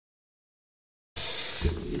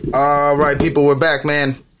All right, people, we're back,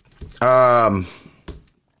 man.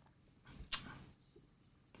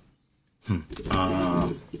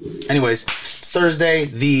 Anyways, it's Thursday,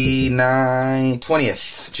 the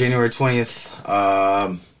 20th, January 20th.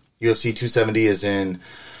 UFC 270 is in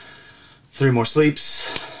 3 more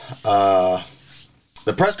sleeps. The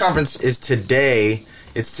press conference is today.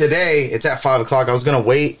 It's today. It's at 5 o'clock. I was gonna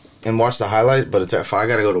wait and watch the highlight, but it's at 5. I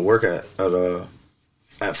gotta go to work at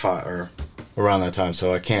 5 or around that time,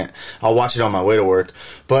 so I can't. I'll watch it on my way to work.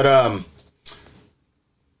 But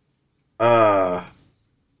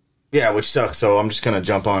yeah, which sucks. So I'm just gonna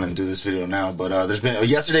jump on and do this video now. But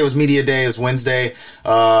yesterday was media day. It was Wednesday.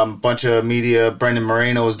 Bunch of media. Brandon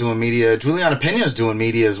Moreno was doing media. Juliana Pena is doing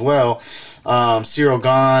media as well. Ciryl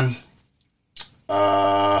Gane.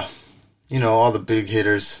 All the big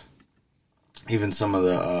hitters. Even some of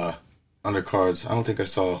the undercards. I don't think I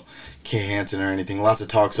saw Kay Hansen or anything. Lots of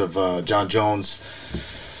talks of John Jones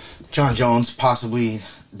possibly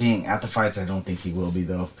being at the fights. I don't think he will be,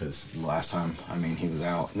 though, because the last time, he was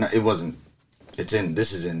out. No, it wasn't.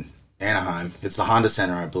 This is in Anaheim. It's the Honda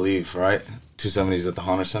Center, I believe, right? 270 is at the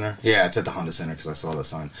Honda Center? Yeah, it's at the Honda Center because I saw the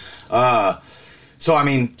sign.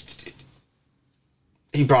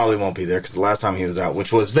 He probably won't be there because the last time he was out,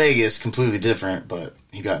 which was Vegas, completely different, but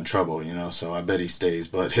he got in trouble, so I bet he stays.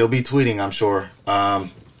 But he'll be tweeting, I'm sure.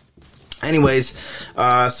 Anyways,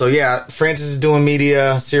 Francis is doing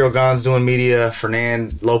media, Ciryl Gane's doing media,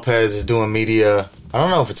 Fernand Lopez is doing media. I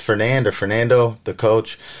don't know if it's Fernand or Fernando, the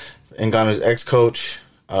coach, Ngannou's ex-coach,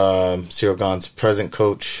 Ciryl Gane's present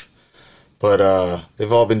coach. But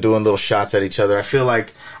they've all been doing little shots at each other. I feel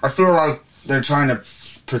like they're trying to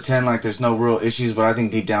pretend like there's no real issues, but I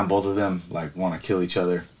think deep down both of them want to kill each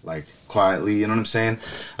other quietly, you know what I'm saying?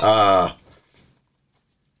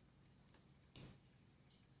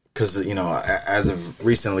 Because as of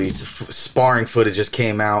recently, sparring footage just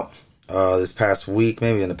came out this past week,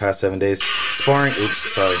 maybe in the past 7 days. Sparring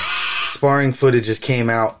footage just came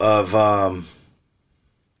out of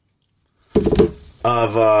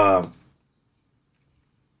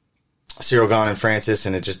Ciryl Gane and Francis,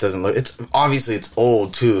 and it just doesn't look. It's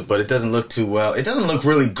old too, but it doesn't look too well. It doesn't look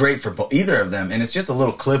really great for either of them, and it's just a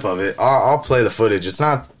little clip of it. I'll play the footage. It's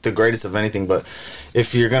not the greatest of anything, but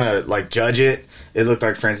if you're gonna judge it, it looked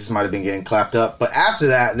like Francis might have been getting clapped up. But after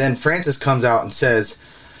that, then Francis comes out and says,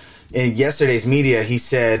 in yesterday's media, he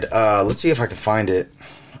said, "Let's see if I can find it."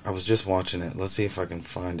 I was just watching it. Let's see if I can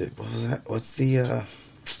find it. What was that? What's the? Damn!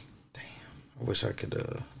 I wish I could.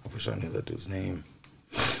 I wish I knew that dude's name.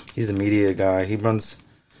 He's the media guy.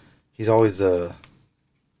 He's always the...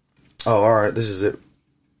 Oh, alright, this is it.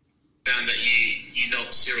 Found that you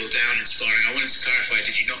knocked Ciryl down in sparring. I wanted to clarify,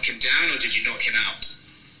 did you knock him down or did you knock him out?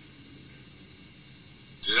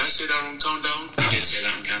 Did I say that on countdown? You did say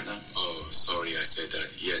that on countdown. Oh, sorry, I said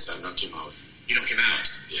that. Yes, I knocked him out. You knocked him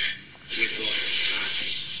out? Yeah. With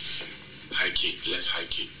what? High kick, left high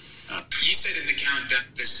kick. You said in the countdown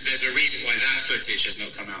there's a reason why that footage has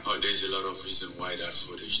not come out. Oh, there's a lot of reason why that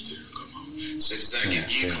footage didn't come out. So does that give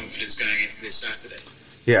you confidence going into this Saturday?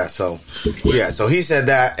 Yeah, so he said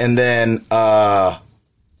that, and then I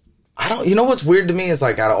don't. You know what's weird to me is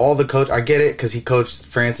out of all the coach, I get it because he coached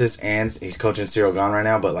Francis and he's coaching Ciryl Gane right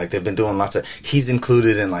now, but they've been doing lots of. He's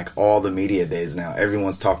included in all the media days now.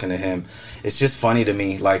 Everyone's talking to him. It's just funny to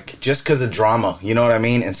me, just because of drama. You know what I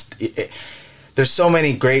mean? And there's so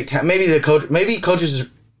many great. Maybe coaches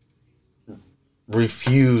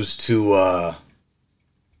refuse to.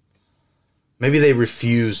 Maybe they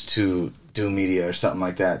refuse to do media or something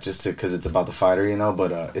like that, just because it's about the fighter,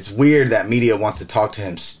 But it's weird that media wants to talk to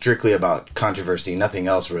him strictly about controversy, nothing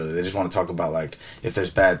else really. They just want to talk about if there's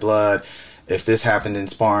bad blood, if this happened in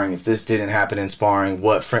sparring, if this didn't happen in sparring,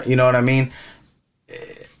 you know what I mean?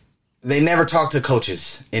 They never talk to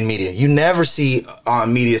coaches in media. You never see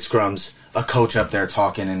on media scrums a coach up there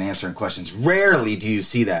talking and answering questions. Rarely do you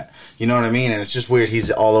see that. You know what I mean? And it's just weird. He's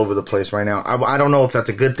all over the place right now. I don't know if that's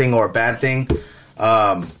a good thing or a bad thing.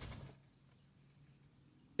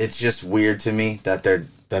 It's just weird to me that they're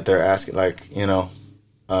asking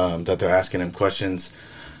that they're asking him questions.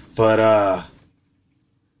 But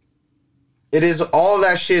it is all of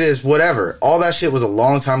that shit is whatever. All that shit was a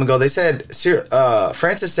long time ago. They said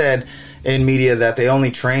Francis said in media that they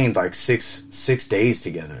only trained 6 days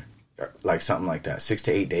together. Something like that, 6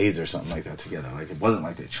 to 8 days or something like that together. It wasn't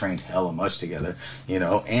like they trained hella much together,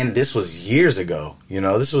 and this was years ago,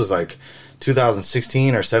 this was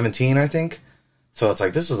 2016 or 17, I think. So it's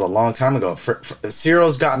this was a long time ago.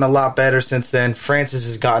 Cyryl's gotten a lot better since then. Francis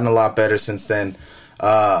has gotten a lot better since then.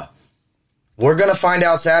 We're going to find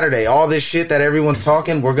out Saturday. All this shit that everyone's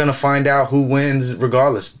talking, we're going to find out who wins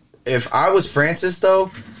regardless. If I was Francis,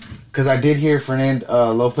 though, because I did hear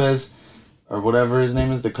Fernando Lopez, or whatever his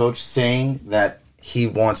name is, the coach, saying that he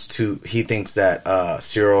thinks that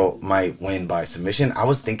Ciryl might win by submission. I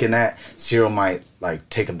was thinking that Ciryl might like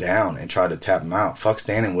take him down and try to tap him out. Fuck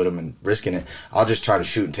standing with him and risking it. I'll just try to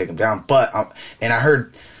shoot and take him down. But and I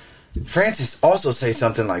heard Francis also say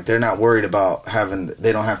something like they're not worried about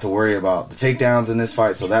they don't have to worry about the takedowns in this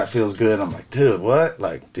fight, so that feels good. I'm like, dude, what?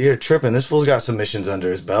 Like, you're tripping. This fool's got submissions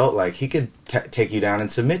under his belt. Like, he could take you down and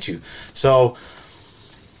submit you. So,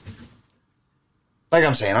 like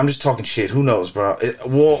I'm saying, I'm just talking shit. Who knows, bro?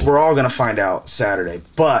 We're all going to find out Saturday.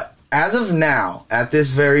 But as of now, at this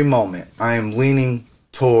very moment, I am leaning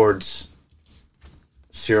towards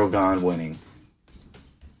Ciryl Gane winning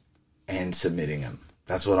and submitting him.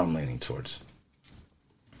 That's what I'm leaning towards.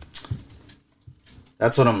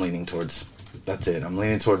 That's what I'm leaning towards. That's it. I'm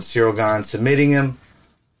leaning towards Ciryl Gane submitting him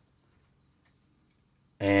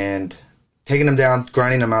and taking him down,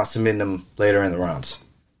 grinding him out, submitting him later in the rounds.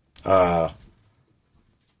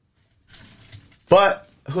 But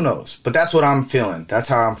who knows? But that's what I'm feeling. That's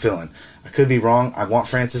how I'm feeling. I could be wrong. I want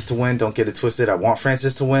Francis to win. Don't get it twisted. I want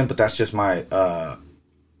Francis to win, but that's just my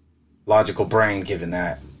logical brain giving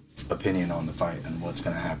that opinion on the fight and what's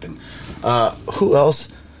going to happen. Who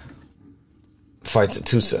else fights at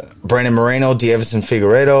Tusa? Brandon Moreno, Deiveson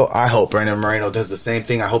Figueiredo. I hope Brandon Moreno does the same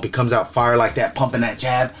thing. I hope he comes out fire like that, pumping that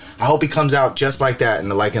jab. I hope he comes out just like that in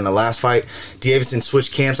the last fight. Deiveson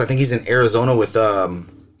switched camps. I think he's in Arizona with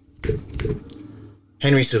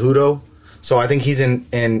Henry Cejudo. So I think he's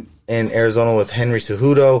in Arizona with Henry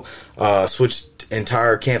Cejudo. Switched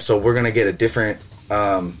entire camp. So we're going to get a different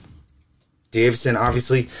Deiveson,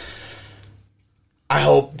 obviously. I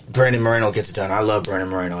hope Brandon Moreno gets it done. I love Brandon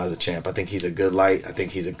Moreno as a champ. I think he's a good light. I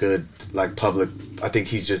think he's a good, public. I think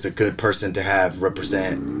he's just a good person to have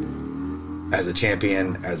represent as a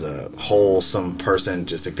champion, as a wholesome person,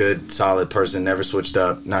 just a good, solid person, never switched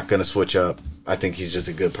up, not going to switch up. I think he's just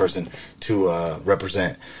a good person to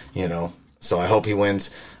represent, So I hope he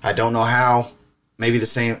wins. I don't know how. Maybe the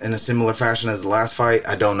same, in a similar fashion as the last fight.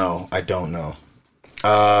 I don't know.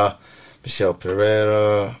 Michel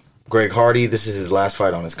Pereira. Greg Hardy, this is his last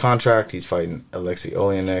fight on his contract. He's fighting Alexei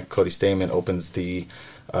Olenek. Cody Stamann opens the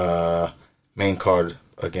main card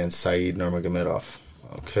against Saeed Nurmagomedov.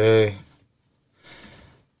 Okay.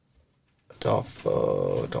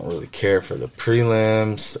 Adolfo, don't really care for the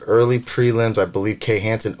prelims. The early prelims, I believe Kay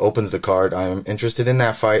Hansen opens the card. I'm interested in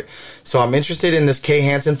that fight. So I'm interested in this Kay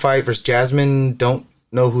Hansen fight versus Jasmine. Don't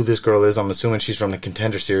know who this girl is. I'm assuming she's from the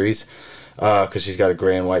Contender Series because she's got a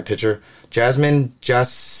gray and white picture. Jasmine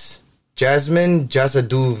Jasaduvicius.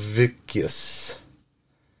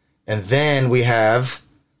 And then we have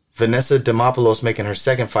Vanessa Demopoulos making her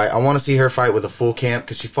second fight. I want to see her fight with a full camp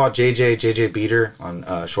because she fought JJ. JJ beat her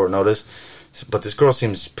on short notice. But this girl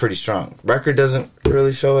seems pretty strong. Record doesn't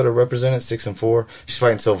really show it or represent it. 6-4. She's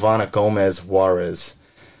fighting Silvana Gomez Juarez.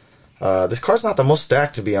 This card's not the most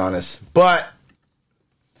stacked, to be honest. But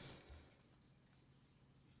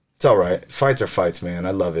it's all right. Fights are fights, man.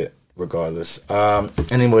 I love it regardless.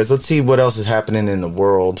 Anyways, let's see what else is happening in the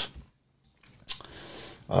world.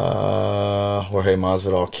 Jorge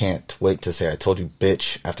Masvidal can't wait to say I told you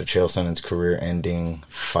bitch after Chael Sonnens' career-ending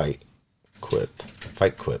fight quip.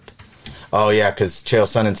 Oh yeah, because Chael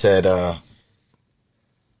Sonnen said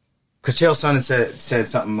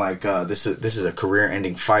something like this is a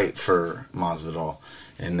career-ending fight for Masvidal,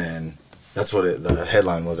 and then that's what the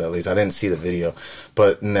headline was. At least I didn't see the video,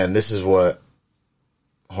 and then this is what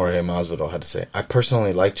Jorge Masvidal had to say. I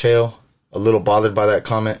personally like Chael. A little bothered by that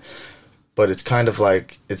comment. But it's kind of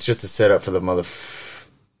like, it's just a setup for the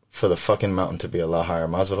fucking mountain to be a lot higher.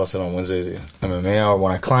 Masvidal said on Wednesday's MMA Hour,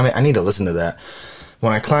 when I climb it, I need to listen to that.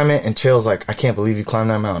 When I climb it, and Chael's like, I can't believe you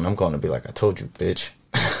climbed that mountain. I'm going to be like, I told you, bitch.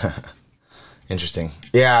 Interesting.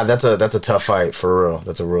 Yeah, that's a tough fight, for real.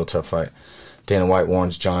 That's a real tough fight. Dana White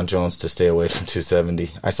warns John Jones to stay away from 270.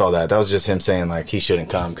 I saw that. That was just him saying, like, he shouldn't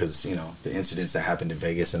come because, the incidents that happened in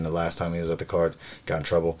Vegas and the last time he was at the card got in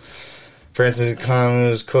trouble. Francis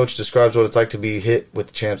Ngannou's coach describes what it's like to be hit with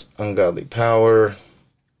the champ's ungodly power.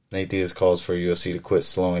 Nathan Diaz calls for UFC to quit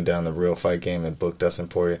slowing down the real fight game and book Dustin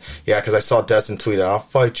Poirier. Yeah, because I saw Dustin tweet out, I'll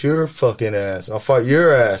fight your fucking ass. I'll fight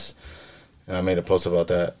your ass. And I made a post about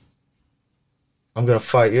that. I'm going to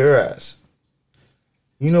fight your ass.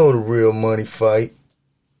 You know the real money fight.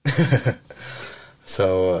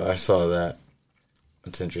 So I saw that.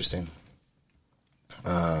 It's interesting.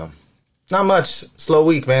 Not much. Slow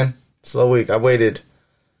week, man. Slow week. I waited.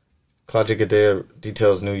 Claudia Gadelha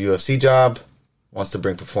details new UFC job. Wants to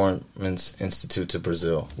bring Performance Institute to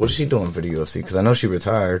Brazil. What is she doing for the UFC? Because I know she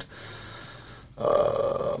retired.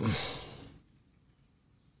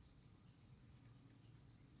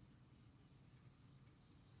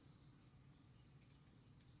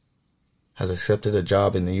 has accepted a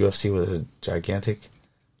job in the UFC with a gigantic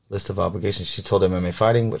list of obligations. She told MMA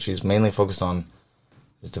Fighting, but she's mainly focused on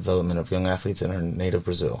the development of young athletes in her native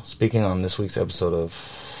Brazil. Speaking on this week's episode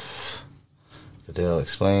of Adele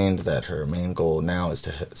explained that her main goal now is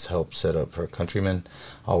to help set up her countrymen.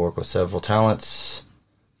 I'll work with several talents,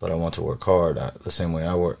 but I want to work hard the same way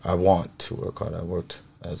I want to work hard. I worked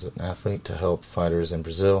as an athlete to help fighters in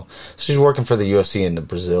Brazil. So she's working for the UFC in the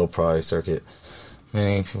Brazil Pride circuit.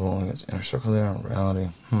 Many people in the inner circle there in reality.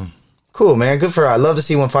 Cool, man. Good for her. I love to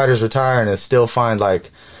see when fighters retire and still find,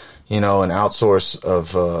 like, an outsource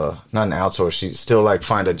of, not an outsource, she still, like,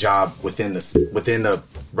 find a job within the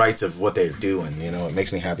rights of what they're doing. It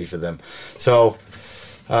makes me happy for them. So,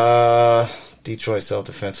 Detroit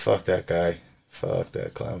self-defense, fuck that guy. Fuck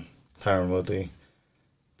that clown. Tyron Woodley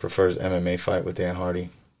prefers MMA fight with Dan Hardy.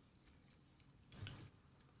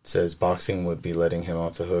 Says boxing would be letting him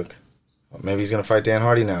off the hook. Well, maybe he's going to fight Dan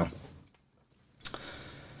Hardy now.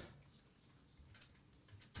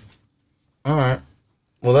 Alright.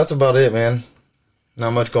 Well, that's about it, man.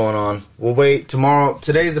 Not much going on. We'll wait. Tomorrow,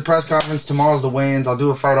 today's the press conference. Tomorrow's the weigh-ins. I'll do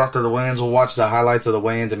a fight after the weigh-ins. We'll watch the highlights of the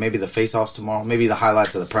weigh-ins and maybe the face-offs tomorrow. Maybe the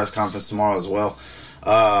highlights of the press conference tomorrow as well.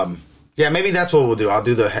 Yeah, maybe that's what we'll do. I'll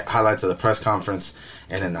do the highlights of the press conference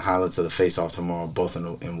and then the highlights of the face-off tomorrow, both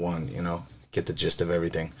in one, get the gist of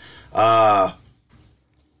everything. Yeah,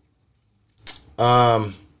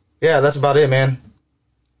 that's about it, man.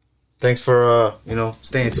 Thanks for,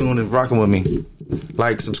 staying tuned and rocking with me.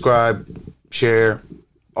 Like, subscribe, share,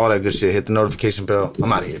 all that good shit. Hit the notification bell.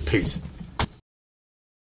 I'm out of here. Peace.